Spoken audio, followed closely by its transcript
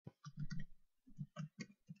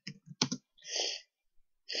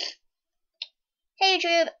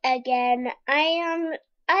YouTube again. I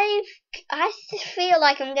feel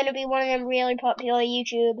like I'm gonna be one of them really popular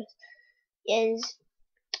YouTubers.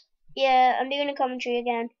 Yeah, I'm doing a commentary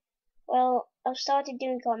again. Well, I've started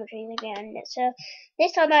doing commentaries again. So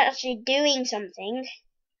this time I'm actually doing something.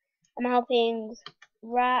 I'm helping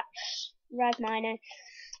ragminer.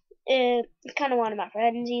 Kind of one of my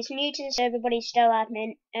friends. He's new to the server, but he's still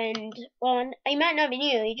admin. And well, he might not be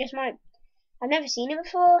new. He just might. I've never seen him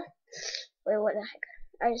before. Wait, what the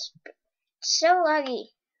heck? So laggy.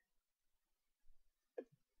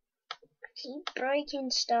 I keep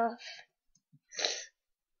breaking stuff.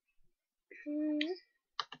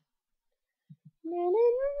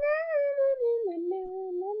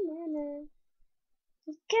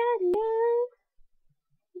 God no.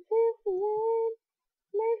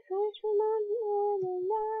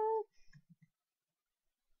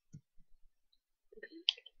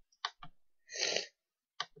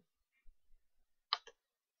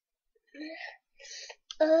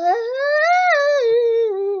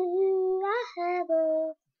 I have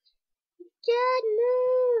a God no.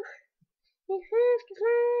 I have to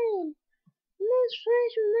find most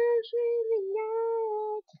special most living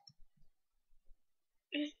night.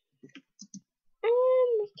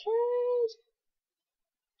 And because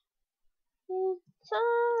it's so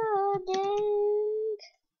dank.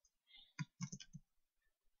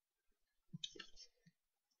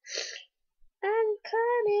 I'm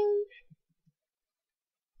cutting.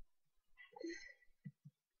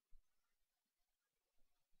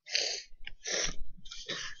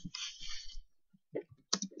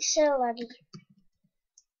 So laggy.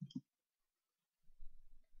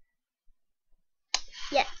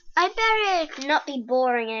 Yeah, I better not be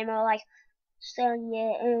boring anymore. Like, so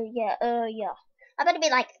yeah. I better be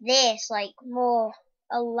like this, like more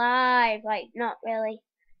alive. Like, not really.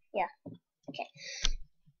 Yeah. Okay.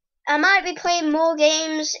 I might be playing more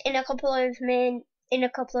games in a couple of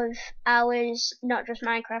hours, not just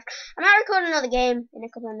Minecraft. I might record another game in a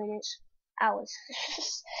couple of minutes, hours.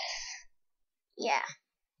 Yeah.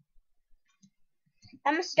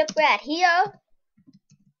 I'm a stuck rat here.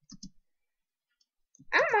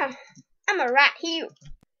 I'm a rat here.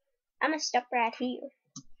 I'm a stuck rat here.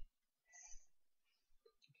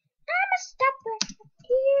 I'm a stuck rat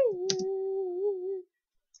here.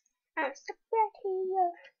 I'm a stuck rat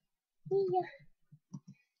here.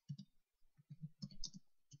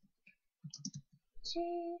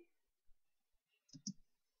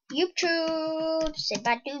 YouTube, say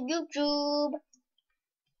bye to YouTube.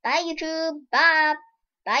 Bye YouTube, bye.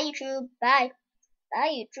 Bye YouTube, bye. Bye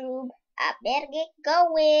YouTube. I better get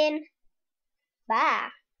going.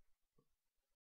 Bye.